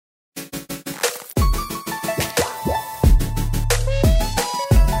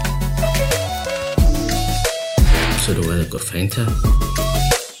Gorfeynta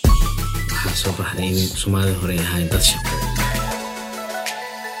waxaa soo baxday in Soomaali hore ahayn dad shaqo.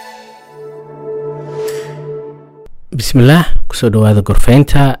 Bismillah, kusoo dhawaada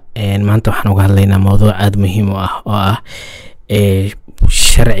Gorfeynta. Maanta waxaan uga hadlaynaa mowduuc aad muhiim u ah oo ah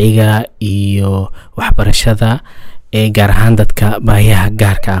sharciga iyo waxbarashada gaar ahaan dadka baahiyaha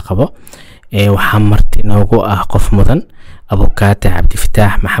gaarka qabo. Waxaa marti noogu ah qof mudan Abuukaate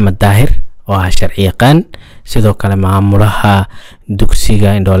Abdifitah Maxamed oo ah sharci yaqaan, sidoo kale maamulaha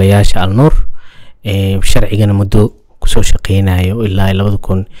dugsiga indhoolayaasha Al-Nuur. Sharcigana muddo kusoo shaqeynayo ilaa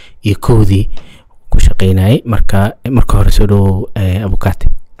 2001 ku shaqeynayay. marka hore soo dhow Abuukaate.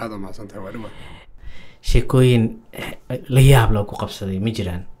 aad ma santahay waa dhawaad. sheekooyin la yaab loo ku qabsaday ma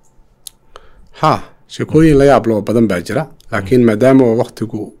jiraan? sheekooyin la yaab loo badan baa jira, laakiin maadaama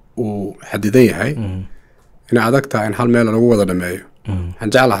waqtigu uu xadidan yahay in adagta in hal meel lagu wada dhameeyo, waxaan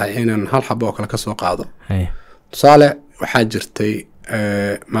jeclahay inaan hal xabo oo kale ka soo qaado. tusaale waxaa jirtay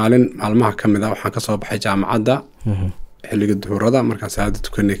maalmaha ka mid ah waxaan ka soo baxay jaamacadda xilliga duhurada markaan salaada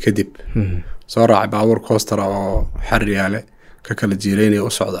tukanay kadib soo raacay baabuur coaster oo xariyaale ka kala jiireynaya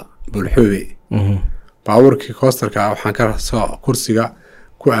u socda bulxubi. baabuurkii coasterka waxaan ka soo kursiga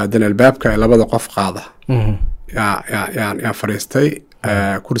ku aadan albaabka labada qof qaada yaa fariistay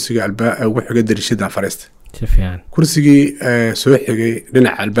kursiga ugu xiga darishada fariistay. kursigii soo xigay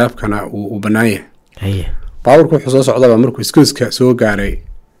dhinaca albaabkana uu bannaan yahay. baabuurku wuxuu soo socdaba markuu iskooska soo gaaray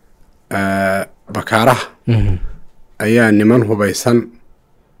bakaaraha ayaa niman hubaysan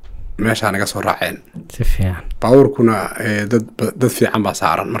meesha naga soo raaceen. baabuurkuna dad fiican baa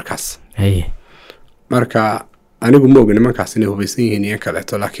saaran markaas. marka anigu ma ogi nimankaas inay hubaysan yihiin iyo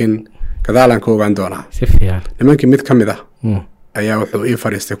kaleeto, laakiin gadaalaan ka ogaan doonaa. nimankii mid ka mid ah ayaa wuxuu ii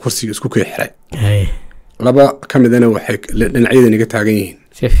fariistay kursiga isku kii xiray. laba ka midana waxay dhinacyada naga taagan yihiin.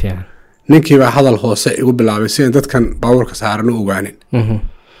 ninkii baa hadal hoose igu bilaabay si aan dadkan baabuurka saaran u ogaanin.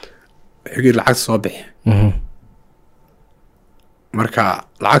 xigii lacag soo bixi. marka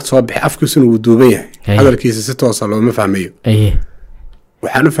lacag soo bixi afkiisuna wuu duuban yahay, hadalkiisa si toosa looma fahmayo.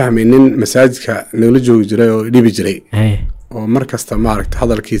 waxaan u fahmay nin masaajidka nagala joogi jiray oo dhibi jiray oo markasta maaragta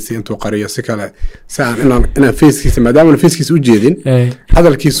hadalkiisa intuu qariyo si kale si aan inaan feeskiisa maadaama feeskiisa u jeedin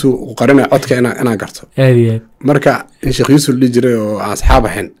hadalkiisu uu qarinayo codka inaan garto. marka in Sheekh Yuusuf dhigi jiray oo aan asxaab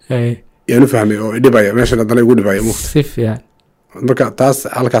ahayn yaan u fahmay oo dhibaya meesha dadana igu dhibaya muqta. marka taas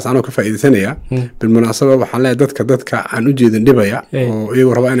halkaas anoo ka faa'iideysanaya bil munaasabad waxaan leeyahay dadka aan u jeedin dhibaya oo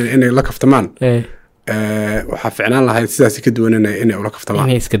iyagu raba inay la kaftamaan waxaa ficnaan lahayd sidaas ka duwan inay ula kaftamaan,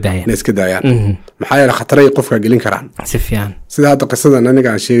 inay iska daayaan. maxaa yeelay khataray qofka gelin karaan. sida hadda qisadan aniga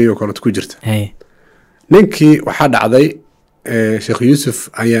aan sheegayo kale ku jirta. ninkii waxaa dhacday Sheekh Yuusuf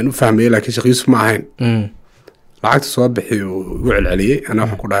ayaan u fahmay, laakiin Sheekh Yuusuf ma ahayn. lacagta soo bixi uu igu celceliyay, ana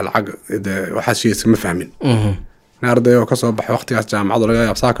waxaan ku dhahay lacag waxa sheeyay ma fahmin. arday oo ka soo baxay waqtigaas jaamacadda laga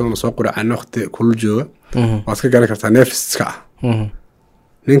yaab saakaduna soo quracay waqti kulul jooga waad ka garan kartaa neefsiska ah.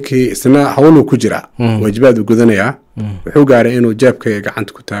 ninkii isna hawlu ku jira waajibaad uu gudanayaa, wuxuu gaaray inuu jeebka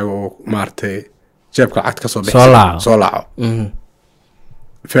gacanta ku taago oo maartay jeebka lacag ka soo bixi soo laaco.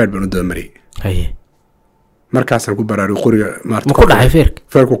 feer baan u doomariyay. markaasaan ku baraarugay qoriga maartay ku dhacay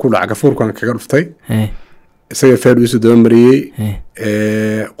feerku ku dhacay gafuurkan kaga dhuftay. isaga feer uu soo doomariyay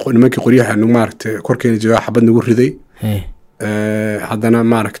nimankii qoryaha nagu maartay korkeena jooga xabad nagu riday. haddana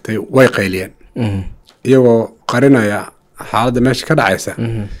maartay way qayliyeen iyagoo qarinaya xaaladda meesha ka dhacaysa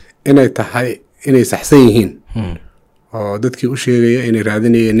inay tahay inay saxsan yihiin oo dadkii u sheegaya inay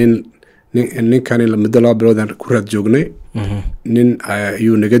raadinayeen ninkani muddo 2 bilood ku raad joognay. nin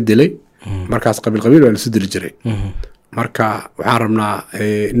ayuu naga dilay, markaas qabiil waa la soo dili jiray. marka waxaan rabnaa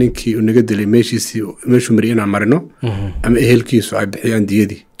ninkii uu naga dilay meeshuu mari inaan marino ama ehelkiisu ay bixiyaan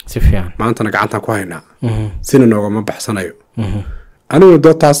diyadii. maantana gacantaan ku haynaa sina noogama baxsanayo. anigu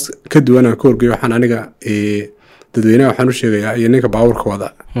dootaas ka duwanaan ka horgeyo waxaan aniga dadweynaha waxaan u sheegayaa iyo ninka baabuurka wada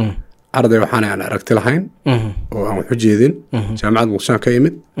arday waxaan aan aragti lahayn oo aan wax u jeedin. jaamacad Muqdisho ka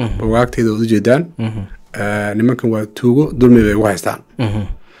yimid buugaagteeda u jeedaan. nimankan waa tuugo dulmi bay ugu haystaan.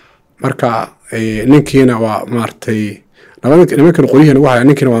 marka ninkiina waa maartay nimankan qoryaha ugu haya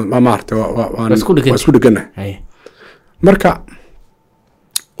ninkiina waa maartay waa isku dhiganahay. marka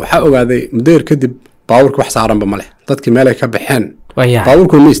waxaa ogaaday muddo kadib baabuurka wax saaranba ma leh, dadkii meel ay ka baxeen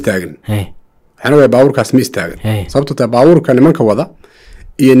baabuurku ma istaagin. waxaan ogahay baabuurkaas ma istaagin sababtoo ah baabuurka nimanka wada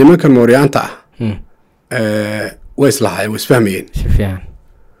iyo nimankan mooryaanta way islahaayeen, way isfahmayeen.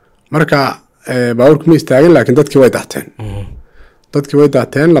 marka baabuurku ma istaagin, laakiin dadkii way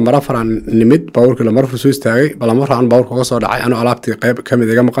daateen. lamar afar nimid baabuurkii lamar afar soo istaagay, lamar afar baabuurka uga soo dhacay anoo alaabtii qayb ka mid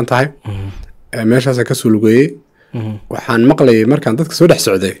iga maqan tahay. meeshaas ka soo lugeeyay. waxaan maqlayay markaan dadka soo dhex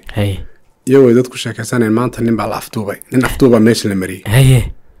socday iyagoo dadku sheekaysanayaan maanta nin baa la afduubay nin afduuba meesha la mariyay haye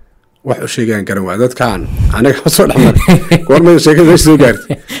wax u sheegaan garan waa dadkaan aniga soo dhaxmar goorma sheekada meesha soo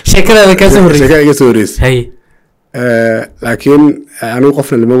gaartay sheekada ka soo horeysay sheekada iga soo horeysay haye laakiin anigu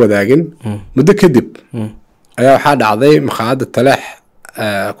qofna lama wadaagin muddo kadib ayaa waxaa dhacday maqaayadda taleex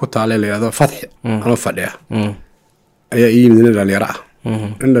ku taalay la yidhahdo fatxi anoo fadhiya ayaa ii yimid nin dhalinyaro ah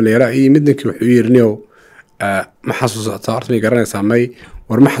nin dhalinyaro ii yimid ninkii wuxuu yidhi niow ma xasuusataa horta may garanaysaa may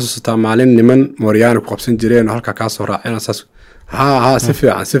war ma xasuusataa maalin niman mooryaani ku qabsan jireen oo halkaa kaa soo raaceen saas haa si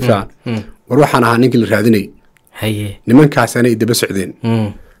fiican war waxaan ahaa ninkii la raadinayay haye nimankaas anay daba socdeen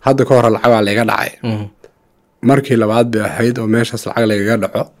hadda ka hor lacagaa layga dhacay markii labaad bay ahayd oo meeshaas lacag lagaga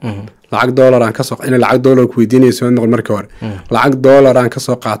dhaco lacag dollar aan kasoo in lacag dollar ku weydiinayso noqon markii hore lacag dollar aan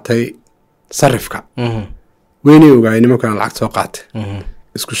kasoo qaatay sarifka weynay ogaay nimankan lacag soo qaatay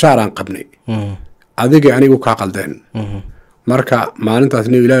isku shaar aan qabnay adiga anigu ka qaldeen marka maalintaas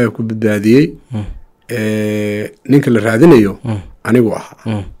nin ilaahay ku badbaadiyay ninka la raadinayo anigu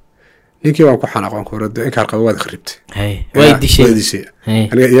ahaa ninkii waan ku xanaaqan ku rado in kaar qabo waad kharibtay way dishay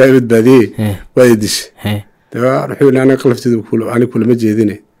aniga ilaahay badbaadiyay way dishay wuxuu aniga qalafteedu anigu lama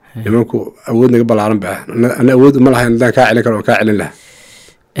jeedine nimanku awood naga balaaran baa ana awood ma lahayn hadaan kaa celin karo oo kaa celin lahaa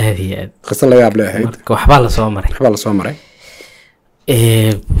aad iyo aad qisa la yaab leh ahayd marka waxbaa la soo maray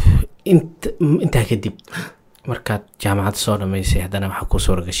intaa kadib markaad jaamacad soo dhamaysay haddana waxaa kuu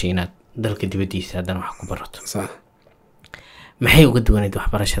soo gashay inaad dalka dibaddiisa haddana wax ku barato maxay uga duwanayd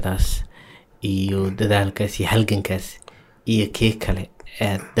waxbarashadaas iyo dadaalkaas iyo halgankaas iyo kee kale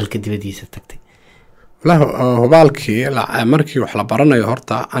aad dalka dibaddiisa tagtay والله hubaalkii markii wax la baranayo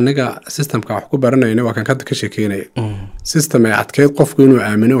horta aniga systemka wax ku baranayna waa kan ka sheekeynay system ay adkeyd qofku inuu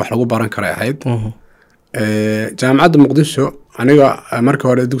aamino wax lagu baran karo ahayd jaamacadda muqdisho aniga markii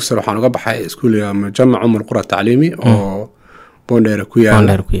hore dugsiga waxaan uga baxay iskuulka mujammac umar qura tacliimi oo boondheer ku yaal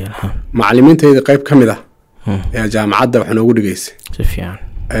macallimiinteeda qayb kamid ah ee jaamacadda wax noogu dhigaysay si fiican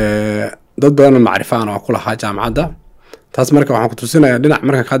dad badan macrifaan oo ku lahaa jaamacadda taas marka waxaan ku tusinayaa dhinac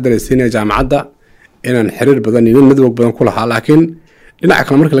marka ka dareysiinaya jaamacadda inaan xiriir badan iyo madwag badan ku lahaa laakiin dhinaca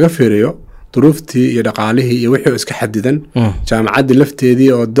kale marka laga fiiriyo duruuftii iyo dhaqaalihii iyo wixii iska xadidan jaamacaddii lafteedii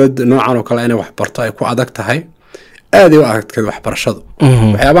oo dad noocan oo kale inay wax barto ay ku adag tahay aad u adagtahay waxbarashadu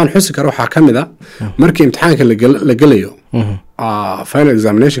waxyaabaan xusi karo waxaa ka mid ah markii imtixaanka la gelayo final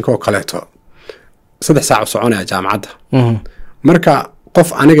examination oo kaleeto 3 saac soconaya jaamacadda marka qof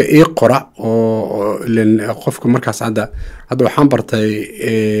aniga ii qora oo qofka markaas hadda waxaan bartay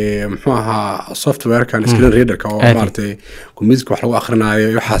muxuu ahaa software-kan screen reader-ka oo maartay computer wax lagu akhrinayo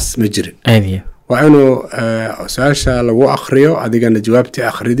waxaas ma jirin waa inuu su'aasha lagu akhriyo adigana jawaabtii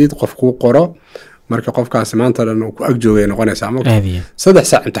akhridid qof kuu qoro marka qofkaas maanta dhan uu ku ag joogay noqonaysa ama 3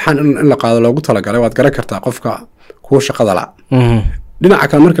 saac imtixaan in la qaado loogu talagalay waad garan kartaa qofka kuu shaqada la dhinaca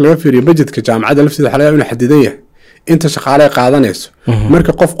kale marka laga fiiriyo budgetka jaamacadda lafteeda waxa laga yaabaa inuu xadidan yahay inta shaqaale qaadanayso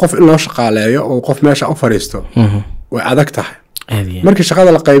marka qof in loo shaqaaleeyo oo qof meesha u fariisto way adag tahay markii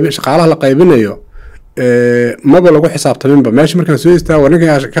shaqaalaha la qaybinayo maba lagu xisaabtaminba meesha markaan soo istaago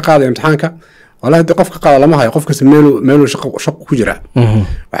ninka ka qaaday imtixaanka wallahi qof ka qaada lama hayo qofkaas meel shaqo ku jira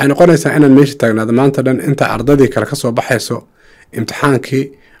waxay noqonaysaa inaan meesha taagnaado maanta dhan inta ardadii kale ka soo baxayso imtixaankii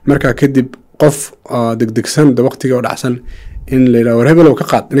markaa kadib qof degdegsan waqtiga u dhacsan in la yiraahdo hebelow ka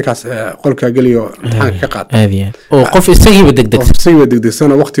qaad ninkaas qolka galiyo imtixaanka ka qaad oo qof isagiiba degdegsan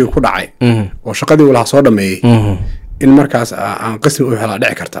oo waqtiga ku dhacay oo shaqadii uu lahaa soo dhameeyay in markaas aan qismi u helaa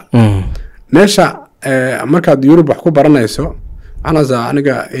dhici karta meesha markaad Yurub wax ku baranayso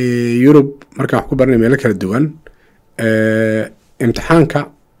aniga Yurub markaan wax ku baranay meel kala duwan imtixaanka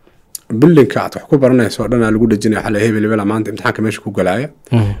buildingka aad wax ku baranayso dhan lagu dhajinayo xal hebel maanta imtixaanka meesha ku galaya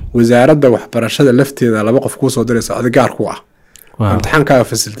wasaaradda waxbarashada lafteeda laba qof ku soo diraysa adiga gaar ku ah imtixaankaaga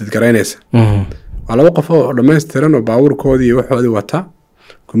facilitate garaynaysa waa laba qof oo dhammaystiran oo baabuurkoodii iyo waxoodii wata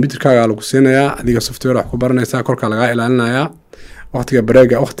computerkaaga lagu siinayaa adiga software wax ku baranaysaa korka laga ilaalinayaa waqtiga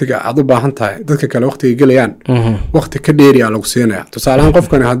breega waqtiga aad u baahan tahay dadka kale waqtiga galayaan waqti ka dheeri ah lagu siinayaa tusaale ahaan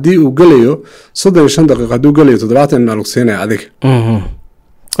qofkan haddii uu galayo 35 daqiiqo hadduu galayo 70 lagu siinayaa adiga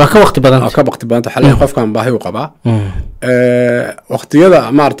waa ka waqti badan xalay qofkan baahi u qabaa waqtiyada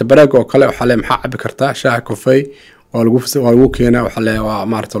maarta breeg oo kale waxa maxaa cabi kartaa shaah kafay oo lagu keenaa waxa la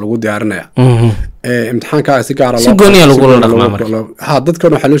maarta lagu diyaarinaya imtixaanka si gaar ah si gooniya lagu dhaqmaa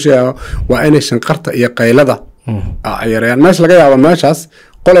dadkan waxa loo sheegaa waa inay shanqarta iyo qaylada ayarayaan meesha laga yaabo meeshaas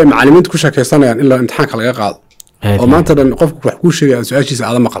qolay macallimiintu ku shaqeysanayaan in imtixaanka laga qaado oo maanta dhan qofku wax ku sheegay su'aashiisa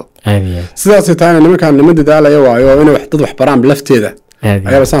aad maqal sidaas ay tahay nimankan niman dadaalaya waayo inay wax dad wax baraan lafteeda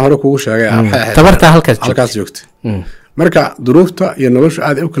ayaa baan hore kugu sheegay tabarta halkaas joogtay marka duruufta iyo nolosha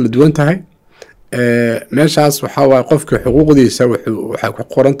aad ay u kala duwan tahay meeshaas waxaa waaye qofka xuquuqdiisa waxay ku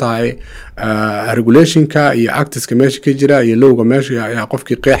qoran tahay regulationka iyo actiska meesha ka jira iyo lowga meesha ayaa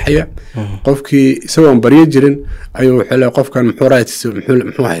qofkii qeexaya qofkii isagoon baryo jirin ayuu wuxuu leeyahay qofkan muxuu rights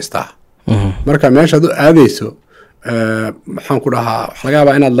muxuu haystaa marka meeshaad u aadayso maxaan ku dhahaa waxa laga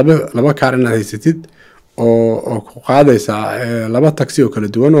yaabaa inaad laba kaar inaad haysatid oo ku qaadaysaa laba taxi oo kala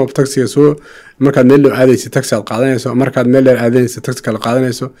duwan oo taxiga soo markaad meel loo aadaysa taxi aad qaadanayso markaad meel dheer aadaysa taxi kala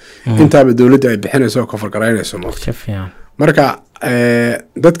qaadanayso intaaba dowladda ay bixinayso oo kafar garaynayso marka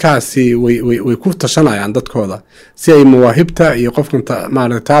dadkaasi way ku tashanayaan dadkooda si ay mawaahibta iyo qofkan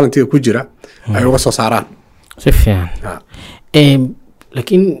maaragtay talentiga ku jira ay uga soo saaraan si fiican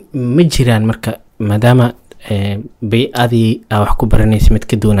laakiin ma jiraan marka maadaama bay-adii aa wax ku baranaysa mid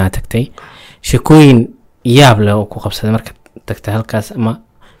ka duwanaa tagtay sheekooyin yaab leh oo ku qabsaday marka tagtay halkaas ama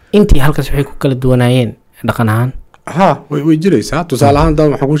intii halkaas waxay ku kala duwanaayeen dhaqan ahaan way jiraysaa tusaale ahaan dad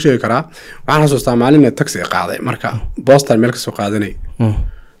waxaan ku sheegi karaa waxaan xasuustaa maalin taxi qaaday marka Boston meel ka soo qaadanay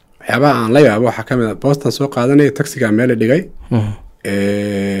waxyaabaha aan la yaabo waxaa ka mid ah Boston soo qaadanay taxiga meel dhigay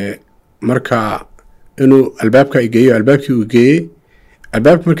marka inuu albaabka igeeyo albaabkii uu geeyey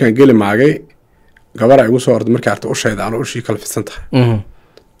albaabka markaan geli maagay gabar ay igu soo orday markii arta ushayda aan ushii kala fidsan tahay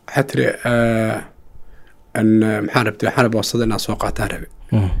waxaa tiri maxaan rabtay waxaan boosada inaan soo qaataan rabe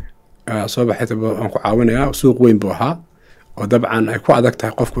soo baxay aan ku caawinayaa suuq weyn buu ahaa oo dabcan ay ku adag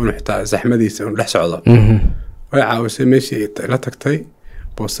tahay qofku inuu xitaa zaxmadiisa inuu dhex socdo way caawisay meeshii la tagtay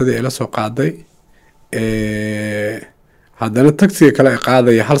boosadii ay la soo qaaday haddana taxiga kale ay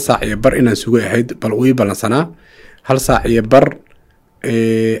qaadaya 1 saac iyo bar inaan sugo ahayd bal uu ii balansanaa 1 saac iyo bar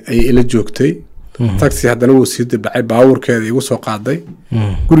ay ila joogtay taxi haddana wuu sii dibacay baawurkeeda igu soo qaaday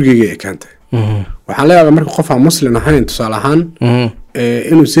gurigeyga ay keentay waxaan leeyahay marka qof aan muslim ahayn tusaale ahaan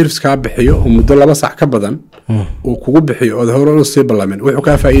inuu service kaa bixiyo oo muddo 2 saac ka badan uu kugu bixiyo oo hore uu sii ballamin wuxuu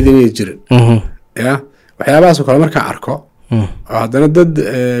kaa faa'iideynaya jirin waxyaabahaas oo kale markaan arko oo haddana dad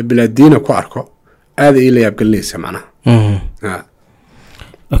bilaadiina ku arko aad ay la yaab galinaysa macnaha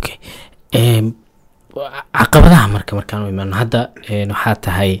okay caqabadaha markaan u imaano hadda waxaa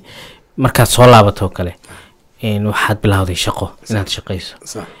tahay markaad soo laabato kale waxaad bilowday shaqo inaad shaqayso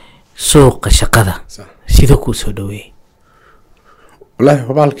suuqa shaqada sida kuu soo dhaweeyay wallaahi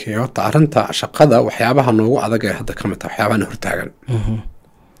hubaalkii horta arrinta shaqada waxyaabaha noogu adag ee hadda ka mid ah waxyaabaha hortaagan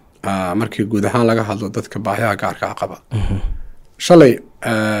markii guud ahaan laga hadlo dadka baahiyaha gaarka qaba shalay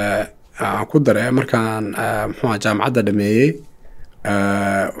aan ku daray markaan muxuu jaamacadda dhameeyay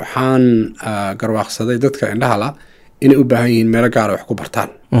waxaan garwaaqsaday dadka indhaha la inay u baahan yihiin meelo gaar ah wax ku bartaan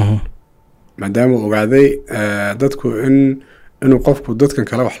maadaama ogaaday dadku inuu qofku dadkan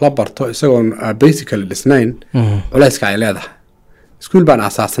kale wax la barto isagoon basically dhisnayn culayska ay leedahay iskuul baan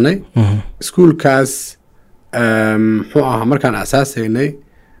aasaasnay iskuulkaas muxuu ahaa markaan aasaasay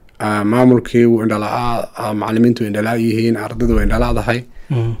maamulkii wuu indhalaa macallimiintu indhalaa yihiin ardaydu way indhalaadahay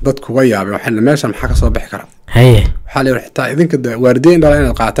dadku way yaabeen waxayna meeshan maxaa ka soo bixi kara waxaa leeyahay xitaa idinka waardiye indhalaa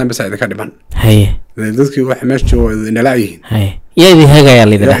inaad qaataan bas idinka dhiman dadkii wax meesha joogo indhalaa yihiin yaa idin hagayaa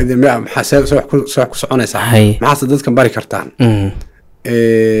lidina maxaa soo ku soconaysaa maxaase dadkan bari kartaan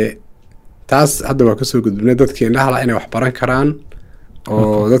taas hadda waa kasoo gudbinay dadkii indhahala inay wax baran karaan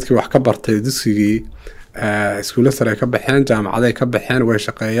oo dadkii wax ka bartay dugsigii iskuulla sare ka baxeen jaamacaday ka baxeen way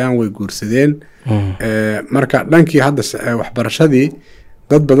shaqeeyaan way guursadeen marka dhankii hadda waxbarashadii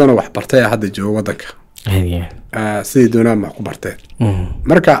dad badanoo wax bartay hadda jooga wadanka sidii doonaan wax ku barteen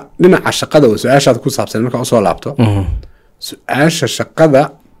marka dhinaca shaqada oo su-aashaad ku saabsan markaa usoo laabto su-aasha shaqada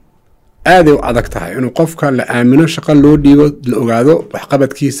aaday u adag tahay inuu qofka la aamino shaqo loo dhiibo la ogaado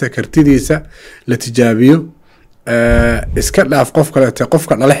waxqabadkiisa kartidiisa la tijaabiyo iska dhaaf qof kaleete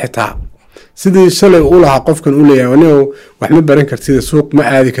qofka dhala xitaa sidii shalay u lahaa qofkan u leeyahay anigu wax ma baran kartid suuq ma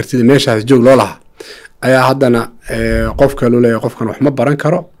aadi kartid meeshaas joog loo lahaa ayaa haddana qofka loo leeyahay qofkan wax ma baran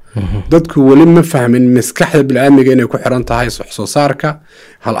karo dadku weli ma fahmin maskaxda bilcaamiga inay ku xiran tahay soo saarka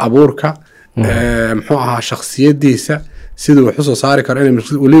hal abuurka muxuu ahaa shakhsiyadiisa siduu wax u soo saari karo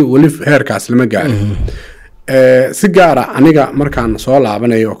inay weli heerkaas lama gaarin si gaara aniga markaan soo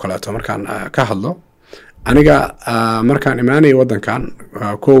laabanayo oo kaleeto markaan ka hadlo aniga markaan imaanay wadankan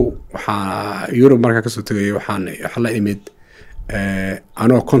kow waxaa Yurub markaan kasoo tagay waxaan la imid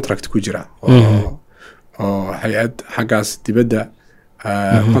anoo contract ku jira oo hay-ad xaggaas dibadda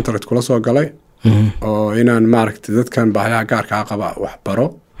contract kula soo galay oo inaan maaragtay dadkan baahiyaha gaarka qaba wax baro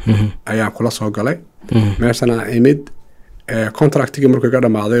ayaan kula soo galay meeshan aan imid contractigi markuu ka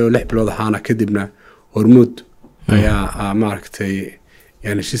dhamaaday oo 6 bilood ahaana kadibna hormuud ayaa maaragtay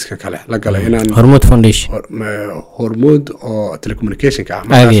يعني heshiiskan kale la galay inaan hormuud foundation hormuud oo telecommunication ka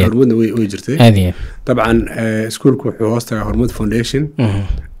ah hormuudna way jirtay dabcan iskuulku wuxuu hoostaga hormuud foundation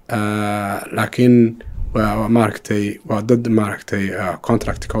laakiin waa maaragtay waa dad maaragtay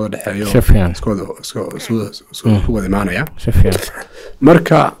contract ka wada dhexeeyo isku wada imaanaya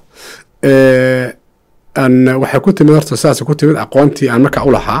marka waxay ku timid horta saas ku timid aqoontii aan markaa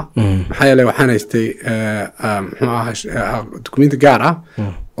u lahaa maxaa yeelay waxaan haystay muxuu ahaa dukumenti gaar ah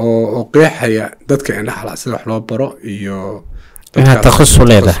oo qeexaya dadka indhaha sida wax loo baro iyo takhasus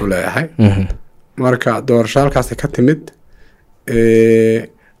leedahay marka doorasho halkaasay ka timid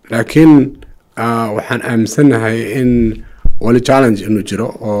laakiin waxaan aaminsanahay in wali challenge inuu jiro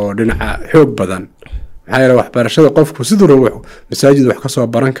oo dhinaca xoog badan maxaa yeelay waxbarashada qofku siduu rabo masaajid wax ka soo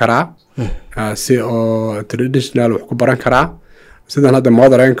baran karaa si oo traditional wax ku baran karaa sidan hadda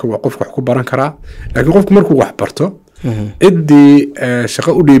modernka qofku wax ku baran karaa laakiin qofku markuu wax barto ciddii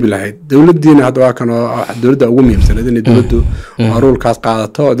shaqo u dhiibi lahayd dowladdiina hadda waa kan oo dowladda ugu muhiimsanayd inay dowladdu ruulkaas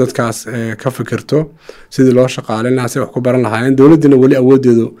qaadato oo dadkaas ka fikirto sidii loo shaqaalin lahaa si wax ku baran lahaayeen dowladdiina weli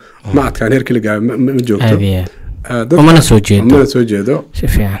awoodeedu ma adkaan heer keligaa ma joogto mana soo jeedo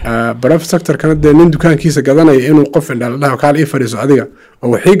private sector-kana dee nin dukaankiisa gadanaya inuu qof indhaaldhaha kaal ii fadhiiso adiga oo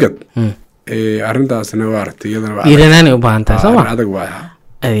waxiigad arrintaasna waa aragtay iyadana u baahan tahay soo ma adag waa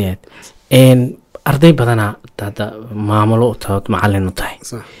aad arday badana hadda maamulo u tahay macallin u tahay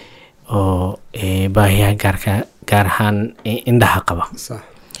oo baahiyaha gaar ahaan indhaha qaba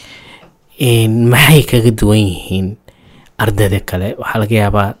maxay kaga duwan yihiin ardayda kale waxaa laga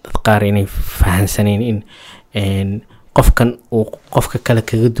yaabaa dad qaar inay fahansaneen in qofkan uu qofka kale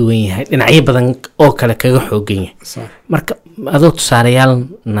kaga duwan yahay dhinacyo badan oo kale kaga xoogan yahay marka adoo tusaalayaal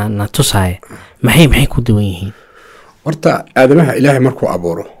na tusaaya maxay ku duwan yihiin horta aadamaha ilaahay markuu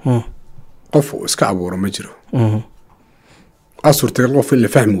abuuro qof uu iska abuuro ma jiro asurtagal qof in la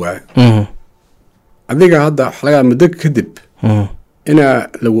fahmi waayo adiga hadda wax laga muddo kadib inaa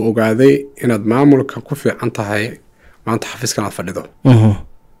lagu ogaaday inaad maamulka ku fiican tahay maanta xafiiskan aad fadhido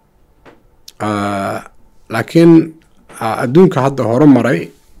laakiin adduunka hadda horumaray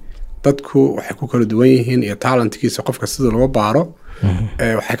dadku waxay ku kala duwan yihiin iyo talentkiisa qofka sida loo baaro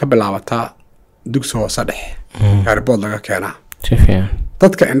waxay ka bilaabataa dugsi hoose dhexe gaaribood laga keenaa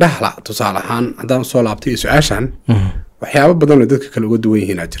dadka indhahala tusaale ahaan haddaan soo laabtay iyo su-aashan waxyaabo badanoo dadka kale uga duwan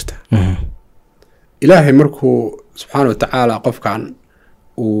yihiinaa jirta ilaahay markuu subxaana watacaala qofkan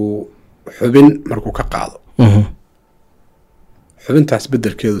uu xubin markuu ka qaado xubintaas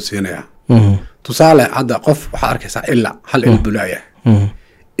bedelkeedu siinayaa tusaale hadda qof waxaad arkaysaa ila hal il bulaaya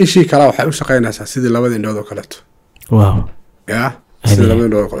ishii kale waxay u shaqaynaysaa sidii labada indhood oo kaleeto ya sidii labada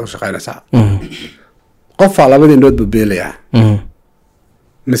indhood u shaqaynaysaa qofaa labada indhood buu beelayaa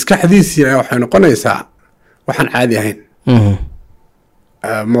maskaxdiisii ayaa waxay noqonaysaa waxaan caadi ahayn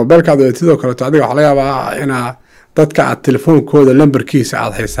mobilkaada sidoo kaleeto adiga waxaa laga yaabaa inaa dadka aad telefoonkooda lambarkiisa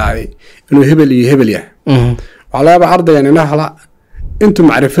aad haysaay inuu hebel iyo hebel yahay waxaa laga yaabaa ardaygan inahala intuu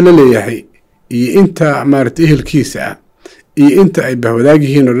macrifo la leeyahay iyo inta maaragtay ehelkiisa ah iyo inta ay bahwadaag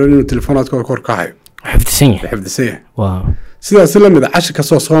yihiin oo dhan inuu teleefoonaadkooda kor ka hayo xifdisan yahay sidaas la mid a cashi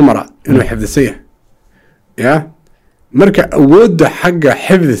kasoo soo mara inuu xifdisan yahay ya marka awoodda xagga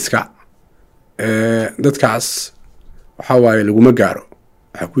xifdiska dadkaas waxaa waaye laguma gaaro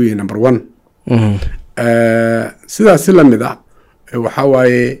waxaa ku yihi number 1 sidaas la mid ah waxaa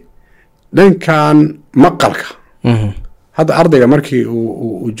waaye dhankan maqalka hadda ardayga markii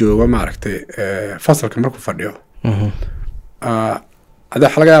uu joogo maaragtay fasalka markuu fadhiyo ada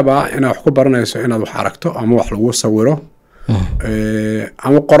waxa laga yaabaa inaad wax ku baranayso inaad wax aragto ama wax lagu sawiro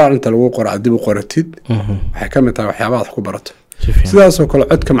ama qoraal inta lagu qoro dib u qoratid waxay ka mid tahay waxyaabaha wax ku barato sidaasoo kale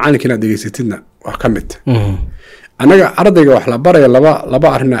codka macalinka inaad dhegeysatidna waa ka mid anaga ardayga wax la baraya laba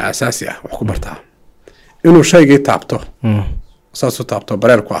arrin asaasi ah wax ku bartaa inuu shaygii taabto saasuu taabto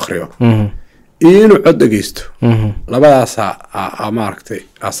bareel ku akhriyo iyo inuu cod dhegeysto labadaasaa maaragtay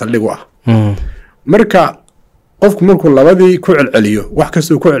saldhig u ah marka qofku markuu labadii ku celceliyo wax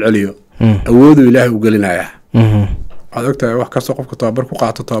kastoo ku celceliyo awooduu ilaahay u gelinayaa waad ogtahay wax kastoo qofka tababar ku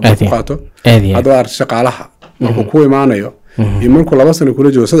qaato hadda waa shaqaalaha markuu ku imaanayo iyo markuu 2 sano kula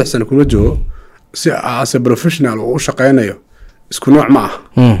joogo 3 sano kula joogo si as a professional uu shaqeynayo isku nooc ma ah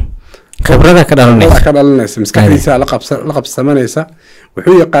khibrada ka dhalanaysa maskaxdiisa la qabsamanaysa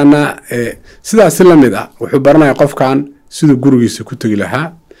wuxuu yaqaanaa sidaas la mid ah wuxuu baranayaa qofkan siduu gurigiisa ku tagi lahaa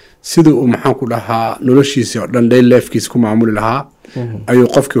siduu uu maxaan ku dhahaa noloshiisa oo dhan day lifekiisa ku maamuli lahaa ayuu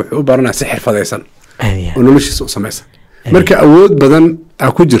qofkii wuxuu u baranayaa si xirfadaysan oo noloshiisa u samaysan marka awood badan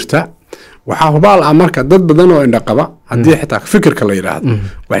ku jirta waxaa hubaal ah marka dad badan oo indha qaba haddii xitaa fikirka la yidhaahdo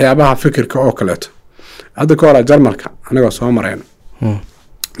waxyaabaha fikirka oo kaleeto hadda ka hora jarmalka anagoo soo marayno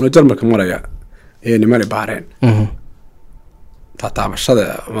oo jarmalka maraya ee nimani baareen taabashada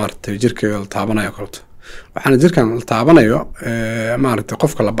maaragtay jirkeeda la taabanayo kaleeto waxaan jirkan taabanayo maaragtay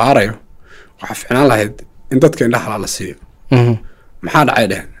qofka la baarayo waxa fiicnaan lahayd in dadka indhaha la siiyo maxaa dhacay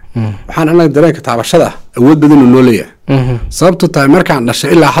dheh waxaan anaga dareenka taabashada awood badan u leeyahay sababtu tahay markaan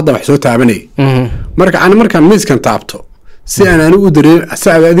dhashay ilaa hadda wax soo taabanay markaan miiskan taabto si aan anigu u dareem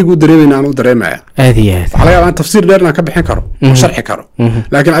asaga adigu u dareemayna aan u dareemaya aadiyaad waxa laga yaabaa tafsiir dheer aan ka bixin karo oo sharxi karo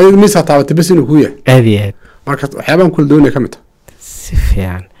laakiin adigu miiska taabatay bas inuu ku yahay aadiyaad marka waxyaabahan kula doonaya ka mid si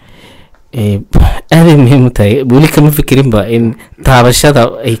fiican aad muhiim u tahay weli kama fikirinba in taabashada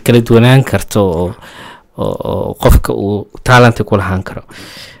ay kala duwanaan karto oo qofka uu talent ku lahaan karo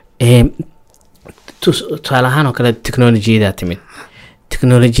tusaale ahaan oo kale teknolojiyada timid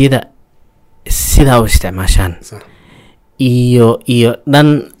teknolojiyada sidaa u isticmaashaan iyo dhan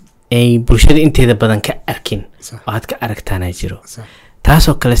ay bulshada inteeda badan ka arkin oo aad ka aragtaana jiro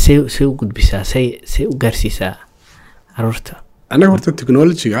taasoo kale say u gudbisaa say u gaarsiisaa caruurta anaga horta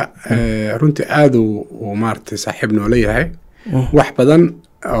teknolojiga runtii aad uu maaragtay saaxiib noola yahay wax badan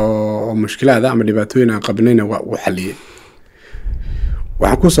oo mushkilaada ama dhibaatooyin aan qabnayna waa uu xaliyey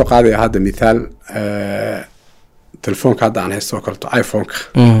waxaan ku soo qaadaya hadda mithaal telefoonka hadda aan haysto oo kaleto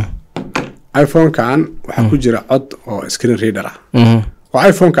iPhone-kan waxaa ku jira cod oo screen reader ah oo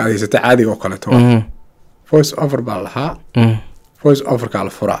iPhone-ka aad haysatay caadiga oo kaleto voice over baa lahaa voice overka la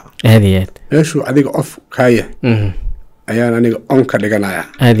furaa aadiyaad meeshuu adiga off kaa yahay ayaan aniga on ka dhiganaya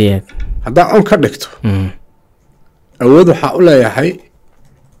aadiyaad haddaa on ka dhigto awood waxaa u leeyahay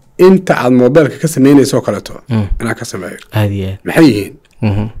inta aad mobilka ka samaynayso oo kaleto inaan ka sameeyo aadiyaad maxay yihiin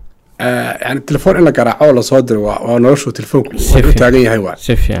yani telefoon in la garaaco la soo diro waa noloshu telefoonku u taagan yahay waa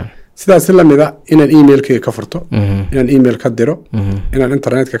si fiican sidaas la mid ah inaan emailkayga ka furto inaan email ka diro inaan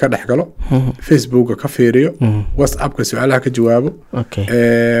internetka ka dhex galo facebooka ka fiiriyo whatsappka su'aalaha ka jawaabo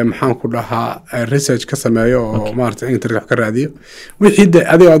maxaan ku dhahaa research ka sameeyo oo maaragtay internet wax ka raadiyo wixii de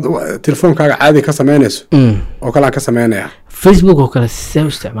adiga telefoonkaaga caadi ka samaynayso oo kale aan ka samaynaya facebook oo kale see u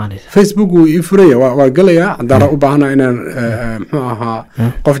isticmaalaysa facebook wuu ii furaya waa galayaa haddaan u baahana inaan muxuu ahaa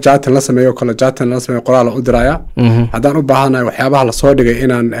qof jaatin la sameeyo kale jaatin la sameeyo qoraal u diraya haddaan u baahana waxyaabaha la soo dhigay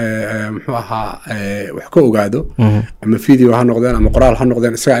inaan muxuu ahaa wax ka ogaado ama video ha noqdeen ama qoraal ha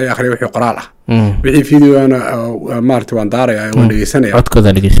noqdeen isaga ay akhriyo wixii qoraal ah wixii videoana maaragtay waan daaraya waan dhegeysanaya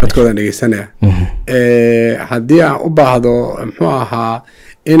codkoodan dhegeysanaya haddii aan u baahdo muxuu ahaa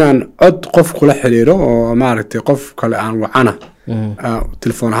inaan cod qof kula xiriiro oo maaragtay qof kale aan wacana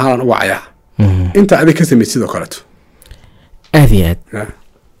telefoon ahaan u wacaya inta adig ka sameyd sidoo kaleto aad iyo aad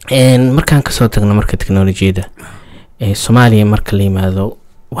markaan kasoo tagno marka teknolojiyada soomaaliya marka la yimaado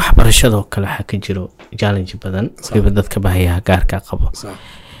waxbarashadoo kale waxaa ka jiro challenge badan waliba dadka baahiyaha gaarka qabo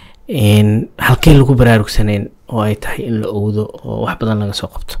halkee lagu baraarugsanayn oo ay tahay in la owdo oo wax badan laga soo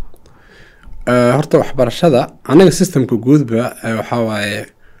qabto horta waxbarashada anaga systemka guudba waxaa waaye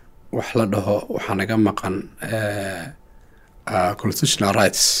wax la dhaho waxaa naga maqan constitutional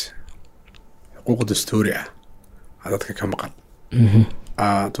rights xuquuq dastuuri ah dadka ka maqan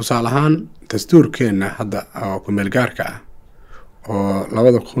tusaale ahaan dastuurkeenna hadda oo kumeel gaarka ah oo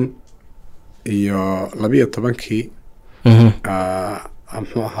 2012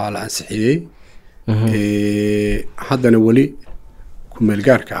 muxuu ahaa la ansixiyey haddana weli kumeel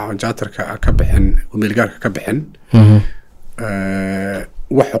gaarka ah oo jaatarka ka bixin kumeel gaarka ka bixin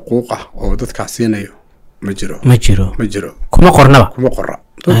wax xuquuq ah oo dadkaa siinayo ma jiro kuma qorra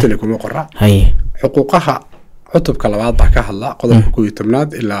totally kuma qorra xuquuqaha cutubka labaad baa ka hadla qodobka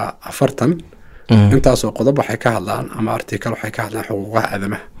 11 ilaa 40 intaasoo qodob waxay ka hadlaan ama article waxay ka hadlaan xuquuqaha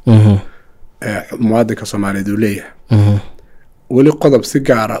aadamaha muwaadinka Soomaaliyeed uu leeyahay weli qodob si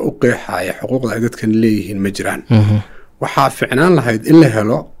gaar ah u qeexaya xuquuqda ay dadkan leeyihiin ma jiraan waxaa ficnaan lahayd in la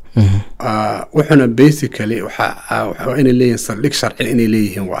helo wuxuuna basically waxa inay leeyihiin saldhig sharci inay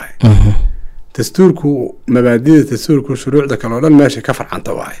leeyihiin waaye dastuurku mabaadida dastuurku shuruucda kale oo dhan meesha ka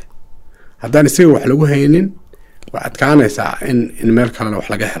farcanta waaye haddaan isaga wax lagu haynin waa adkaanaysaa in meel kalena wax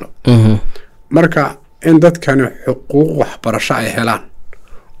laga helo marka in dadkani xuquuq waxbarasho ay helaan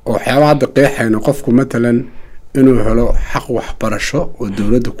oo waxyaabaha hadda qeexayno qofku matalan inuu helo xaq waxbarasho oo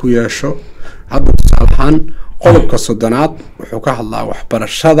dowladda ku yeesho hadda tusaale ahaan qodobka 30 wuxuu ka hadlaa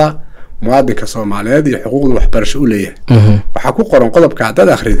waxbarashada muwaadinka Soomaaliyeed iyo xuquuqda waxbarasho u leeyahay waxaa ku qoran qodobka haddaad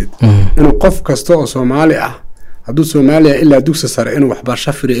akhridid inuu qof kasta oo Soomaali ah hadduu Soomaaliya ilaa dugsi sare inuu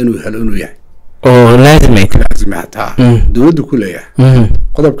waxbarasho firi inuu helo inuu yahay oo laazimata dowladda ku leeyahay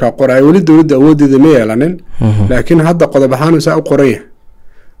qodobka qoray weli dowladda awoodeeda ma yeelanin laakiin hadda qodob ahaan uu saa u qoran yahay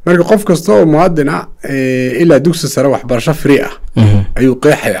marka qof kasta oo muwaadin ah ilaa dugsi sare waxbarasho free ah ayuu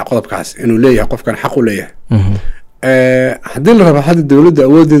qeexaya qodobkaas inuu leeyahay qofkan xaq u leeyahay haddii la rabo hadda dowladda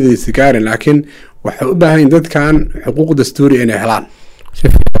awoodeeda gaarin laakiin waxay u baahan dadkan xuquuq dastuuri inay helaan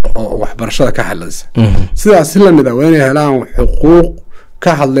waxbarashada ka hadlaysa sidaas la mid ah waa inay helaan xuquuq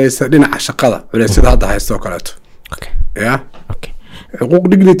ka hadlaysa dhinaca shaqada culaysyada hadda haysto kaleeto ya xuquuq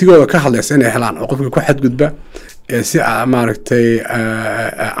dignitigooda ka hadlaysa inay helaan oo qofka ku xadgudba si maaragtay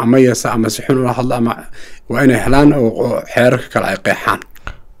ama yasa ama si xun ula hadla ama waa inay helaan oo xeerarka kale ay qeexaan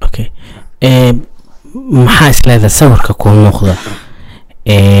maxaa isleeda sawirka ku muuqda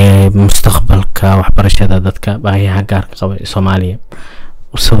mustaqbalka waxbarashada dadka baahiyaha gaarka qaba ee Soomaaliya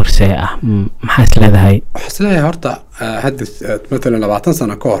sawir see ah maxaa isleedahay waxa isleeyahay horta hadda مثلا 20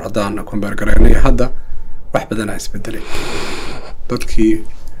 sano ka hor hadaan compare gareynay hadda wax badan ay isbedelay dadkii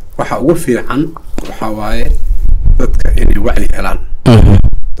waxa ugu fiican waxa waaye dadka inay wacyi helaan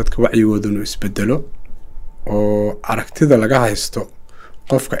dadka wacyigooda inuu isbedelo oo aragtida laga haysto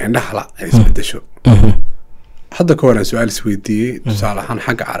qofka indhaha ay isbedesho hadda ka hor su'aal isweydiiyay tusaale ahaan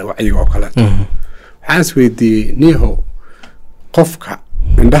xagga wacyiga oo kale waxaan isweydiiyay niho qofka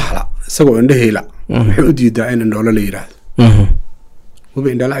indhaha isagoo indhaheela wuxuu u diidaa in indhoolo la yiraahdo waba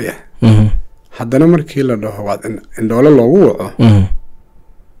indhala yahay haddana markii la dhaho waad indhoolo loogu waco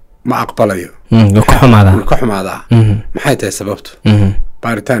ma aqbalayo ka xumaada maxay tahay sababtu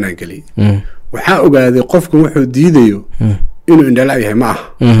baaritaan aan geliyay waxaa ogaaday qofku wuxuu diidayo inuu indhala yahay ma aha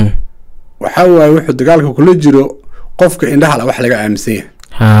waxa waaye wuxuu dagaalka kula jiro qofka indhaha wax laga aaminsan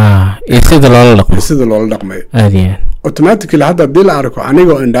yahay sida loola dhaqmayo automatically hadda hadii la arko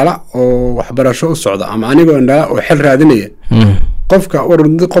anigoo indhala oo waxbarasho u socda ama anigoo indhala oo xil raadinaya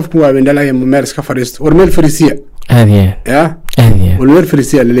qofku waa indhala meel iska fadhiisto war meel fariisiya war meel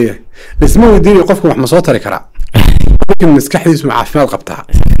fariisiya laleeyahay lisma weydiinayo qofka wax ma soo tari karaa ninkan maskaxdiisu caafimaad qabtaa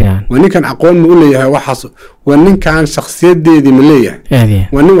waa ninkan aqoon ma u leeyahay waxaas waa ninkan shakhsiyadeedii ma leeyahay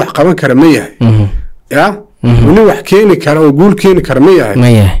waa nin wax qaban kara ma yahay nin wax keeni kara oo guul keeni kara ma yahay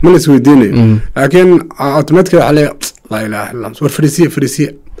ma la isweydiinayo laakiin automatically waxa leeyahay la ilaaha illa allah war fariisiya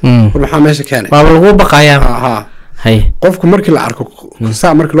war maxaa meesha keenay waa lagu baqayaa qofku markii la arko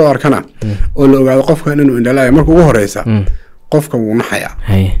saa markii loo arkana oo la ogaado qofka inuu indhalaayo marka ugu horeysa qofka wuu naxayaa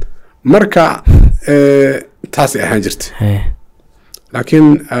marka taas ay ahaan jirta laakiin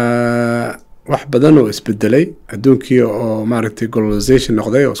wax badan oo isbedelay adduunkii oo maaragtay globalization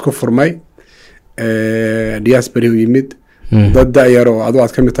noqday oo isku furmay diaspora yimid dad da'yar oo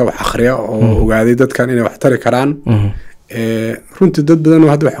aad ka mid tahay wax akhriya oo ogaaday dadkan inay wax tari karaan runtii dad badan oo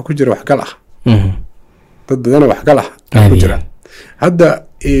hadda waxa ku jira wax gal ah dad badan oo wax gal ah ku jira hadda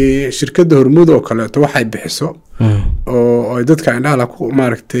shirkadda Hormuud oo kale waxay bixiso oo ay dadka indhaha ku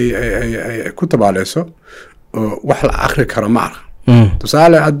maaragtay ay ku tabaaleyso oo wax la akhri karo ma aha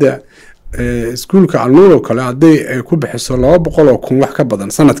tusaale hadda iskuulka alnuur oo kale hadday ay ku bixiso 200 oo kun wax ka badan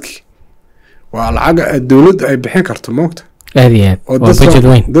sanadkii waa lacag dawladda ay bixin karto moogta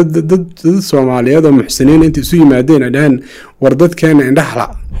dad Soomaaliyeed oo muxsiniin inta isu yimaadeen ay dhahan war dadkeena indhaha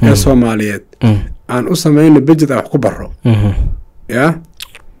ee Soomaaliyeed aan u sameeyno budget wax ku baro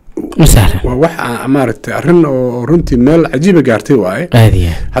waa wax maaragtay arrin oo runtii meel cajiiba gaartay waaye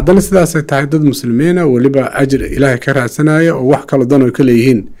haddana sidaas ay tahay dad muslimiina waliba ajir ilaahay ka raadsanaya oo wax kala dan oo ka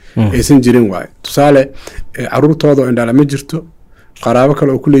leeyihiin aysan jirin waaye tusaale caruurtooda indhala ma jirto qaraabo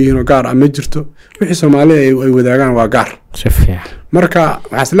kale oo ku leeyihiin oo gaar ah ma jirto wixii Soomaaliya ay wadaagaan waa gaar marka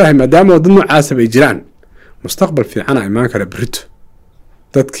waxa islaahay maadaama dad noocaas ay jiraan mustaqbal fiican ay imaan kara berito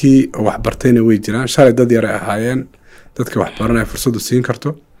dadkii wax bartayna way jiraan shalay dad yar ay ahaayeen dadka wax baranay fursad u siin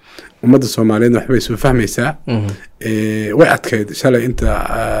karto ummadda Soomaaliyeed waxbay soo fahmaysaa way adkayd shalay inta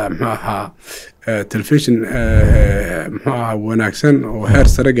muxuu ahaa television muxuu ahaa wanaagsan oo heer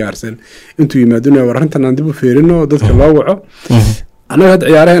sare gaarsan intuu yimaaduna warantan aan dib u fiirino dadka loo waco anaga had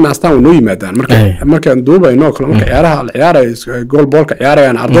ciyaaraheena astaan noo yimaadaan markaan duubayno kale marka ciyaaraha la ciyaarayo gool boolka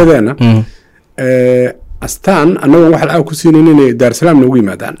ciyaarayaan ardaydeena astaan anaga wax la ku siinayeen inay Dar Salaam noogu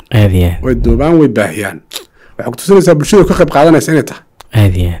yimaadaan way duubaan way baahiyaan waxa ku tusinaysaa bulshada ka qayb qaadanaysa inay tahay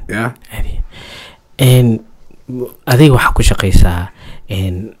adiga waxa ku shaqeysaa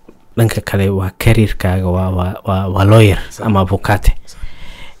dhanka kale waa career-kaaga waa lawyer ama abuukaate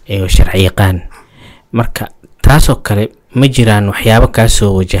sharci yaqaan marka taasoo kale ma jiraan waxyaabo kaa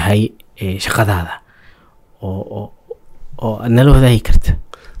soo wajahay shaqadaada oo nala wadaagi karta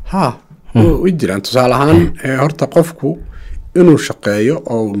way jiraan tusaale ahaan horta qofku inuu shaqeeyo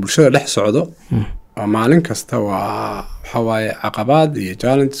oo bulshada dhex socdo maalin kasta waa waxa waaye caqabad iyo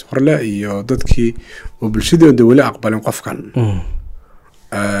challenge horle iyo dadkii oo bulshadooda wali aqbalin qofkan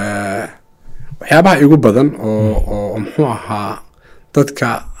waxyaabaha igu badan oo muxuu ahaa dadka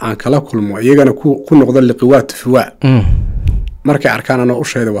aan kala kulmo iyagana ku noqdo liqiwaat fiwa markay arkaan anoo u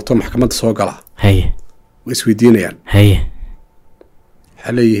sheeday wato maxkamadda soo gala way isweydiinayaan waxay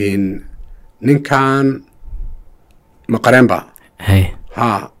leeyihiin ninkan ma qareenba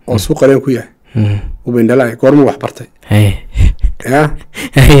ها وسوق قرين كويا وبين دلائي قرمو وحبرتي يا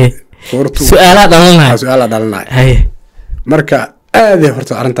سؤالات دلنا marka aad ay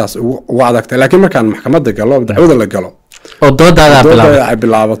horta arintaas ugu adagtay laakiin markaan maxkamadda galo dacwada la galo oo doodada ay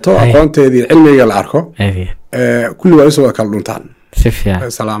bilaabato aqoonteedii cilmiga la arko kulli waa isoo kala dhuntaan si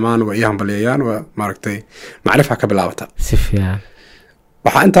fiican salaamaan waa iyahan baliyaan waa maaragtay macrifa ka bilaabata si fiican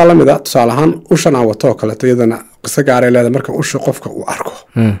waxa inta la mid ah tusaale ahaan ushan aan wato kale tayadana qisa gaar ay leedahay marka usha qofka uu arko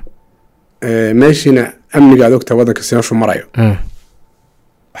meeshina amniga adogta wadanka siyaasu marayo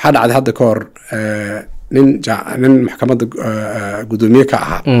waxa dhacday hadda ka hor nin maxkamadda gudoomiye ka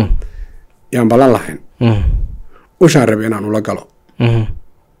ahaa yaan balan lahayn ushaan rabay inaan ula galo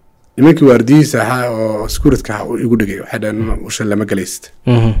nimankii waardiyihiisa ahaa oo skuridka ahaa igu dhigay waxay dhaheen ushan lama galaysid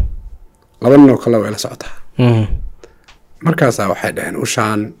laba nin oo kale waa ila socotaa markaasaa waxay dhaheen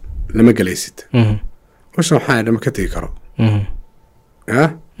ushaan lama galaysid ushan waxaan dhama ka tegi karo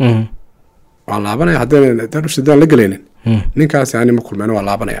waan laabanaya haddaan ushan la galaynin ninkaasi ani ma kulmeen waa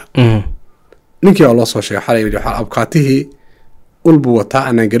laabanaya ninkii oo loo soo sheegay xalay waxa abuukaatihii ulbu wataa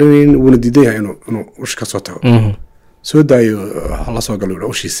aan garanaynin wuuna diidan yahay inuu ush ka soo tago soo daayo la soo galo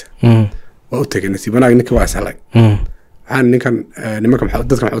ushiisa waa u tagay nasiib wanaag ninka waa salay waxaan ninkan nimanka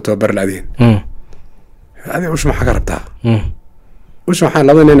dadka maxay u tababar laadeen adiga ush maxaa ka rabtaa ush waxaan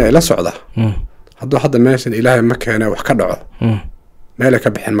laba nin ay la socda hadduu hadda meeshan ilaahay ma keenay wax ka dhaco meel ka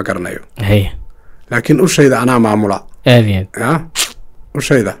bixin ma garanayo laakiin ushayda anaa maamula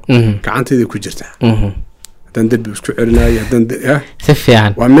ushayda gacanteedii ku jirta haddaan derbi isku celinayo haddaan si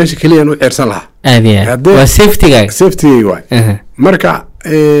fiican waa meesha keliya u ceersan lahaa waa safetigaaga waay marka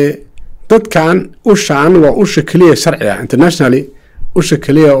dadkan ushaan waa usha keliya sharciga internationally usha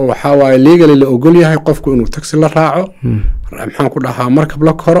keliya oo waxaa waaye legally la ogol yahay qofku inuu taxi la raaco maxaan ku dhahaa markab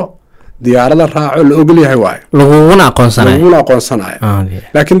la koro diyaarada raaco la ogol yahay waaye laguguna aqoonsanayo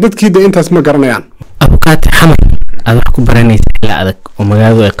laakiin dadkii de intaas ma garanayaan abuukaate xamar aad wax ku baranaysa ilaa adag oo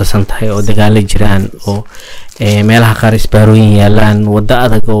magaaladu ay qasan tahay oo dagaalo jiraan oo meelaha qaar isbaarooyin yaalaan waddo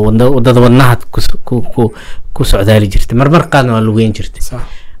adag oo waddada wadnaha ku socdaali jirtay marmar qaadna waa lugeyn jirtay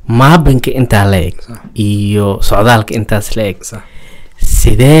maabanka intaa la eg iyo socdaalka intaas la eg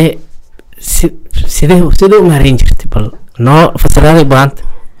sidee u maareyn jirtay bal noo fasiraaday baanta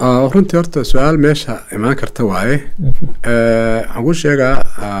runtii horta su-aal meesha imaan karta waaye waxaan ku sheegaa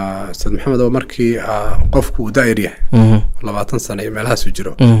ustaad maxamed oo markii qofku uu daa'ir yahay 20 sano iyo meelahaasu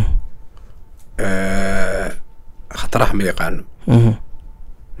jiro khataraha ma yaqaano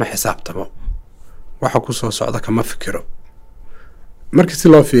ma xisaabtamo waxa ku soo socda kama fikiro markii si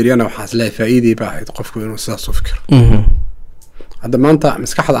loo fiiriyana waxaan isleeyahay faa'iidii baa ahayd qofku inuu sidaas u fikiro hadda maanta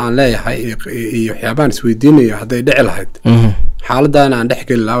maskaxda aan leeyahay iyo waxyaabaan isweydiinayo hadday dhici lahayd xaaladdaana aan dhex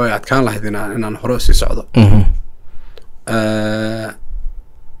geli lahaa way adkaan lahayd inaan hore sii socdo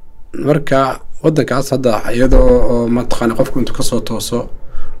marka waddankaas hadda iyadoo oo mataqaana qofku intuu kasoo tooso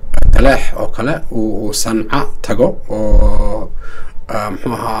talaax oo kale uu sanca tago oo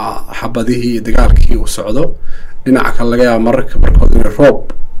muxuu ahaa xabadihii iyo dagaalkii uu socdo dhinaca kale laga yaaba mararka markood in roob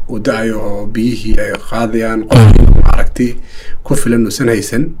uu da-ayo oo biyihii ay qaadayaan qofkii maaragti ku filan uusan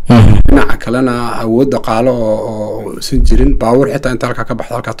haysan dhinaca kalena awood dhaqaalo oo uusan jirin baabuur xitaa inta halkaa ka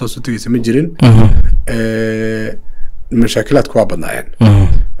baxdo halkaa toos u tegaysa ma jirin mashaakilaadku waa badnaayeen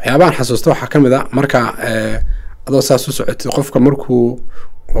waxyaabahan xasuusta waxaa ka mid a marka adoo saas u socotay qofka markuu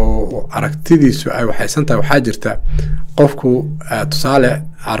aragtidiisu ay waxaysan tahay waxaa jirta qofku tusaale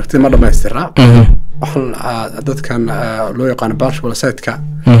aragtida ma dhammaystirna waxaan dadkan loo yaqaano partial sight-ka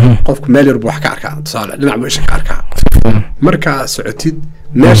qofku meel yar buu wax ka arkaa tusaale dhinac buu isha ka arkaa markaa socotid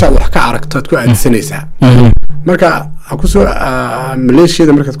meeshaad wax ka aragto aad ku aadisanaysaa marka kusoo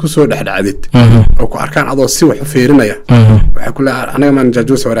maleeshiyada markaad kusoo dhexdhacdid oo ku arkaan adoo si wax u fiirinaya waxay ku leeyahay anaga maan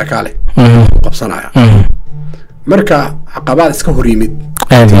jaajuusa waraakaale qabsanaya marka caqabaad iska hor yimid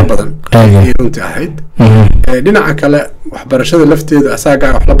badan ay runtii ahayd dhinaca kale waxbarashada lafteeda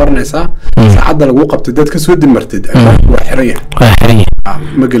asaagaa wax la baranaysaa saacadda lagu qabtay dad ka soo dimartid waa xiran yahay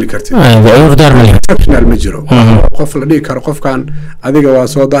ma geli kartid exceptional ma jiro qof la dhigi karo qofkan adiga waa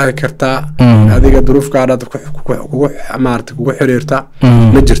soo daahi kartaa adiga duruufkaadhaad kugu xiriirta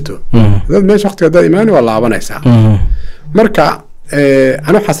ma jirto dad meesha waqtiga haddaad imaani waa laabanaysaa marka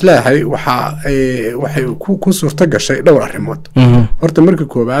أنا حاسلها هاي وحي كو صورة قشة دور الريموت هرت مركب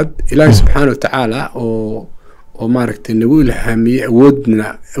كوباد إلهي سبحانه وتعالى وماركت النبوي الهامي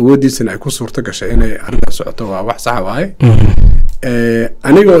ودي سنة كو صورة قشة إني أرجع صعوتها وحصها واي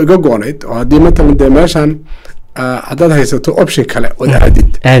أنا جو جونيت وهذه مثلا ده ماشان عدد هي ستو أوبشن كلا وده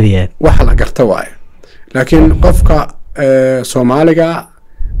عديد وحلا قرتواي لكن قفك سوماليا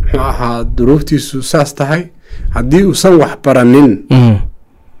معها ظروفتي ساستهاي haddii uusan wax baranin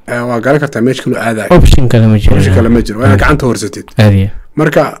waa garan kartaa meesha kale aadayo option kale ma jiro waa gacanta horsatid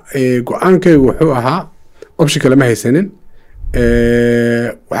marka go'aankaygu wuxuu ahaa option kale ma haysanin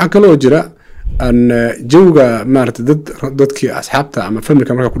waxaa kaloo jira an jawga maarata dadkii asxaabta ama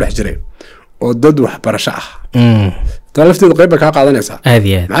familka marka ku dhex jiray oo dad waxbarasho ah taa lafteedu qayb ka qaadanaysaa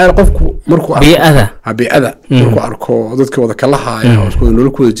maxaa qofku markuu bii'ada markuu arko dadka wada kala haaya oo isku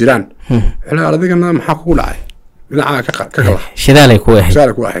nolol ku jiraan xilaa adigana maxaa kugu dhacay dhinaca ka kala shidaalay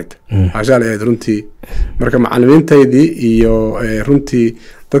ku ahayd ashal ay runtii marka macallimiintaydii iyo runtii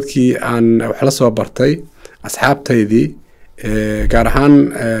dadkii aan wax la soo bartay asxaabtaydii gaar ahaan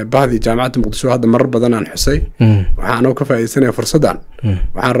bahdii jaamacadda muqdisho hadda marar badan aan xusay waxaan ka faa'iideysanayaa fursaddan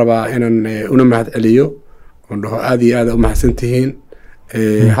waxaan rabaa inaan una mahad celiyo oo dhaho aad iyo aad u mahadsantihiin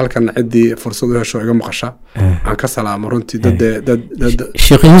halkan ciddii fursad u hesho iga maqasha aan ka salaamo runtii dad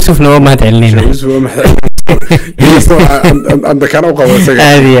Sheekh Yuusuf noo mahad celinayna أنت كان أقوى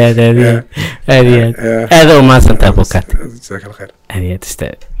هذا وما سنت أبوكاته جزاك الله خير هذه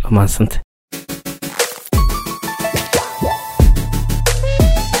تستاهل وما سنت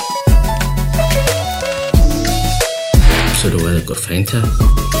سلوى الغرفينتا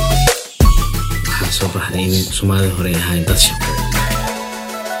وحاسوب حدين سماده هري هاي داد شقada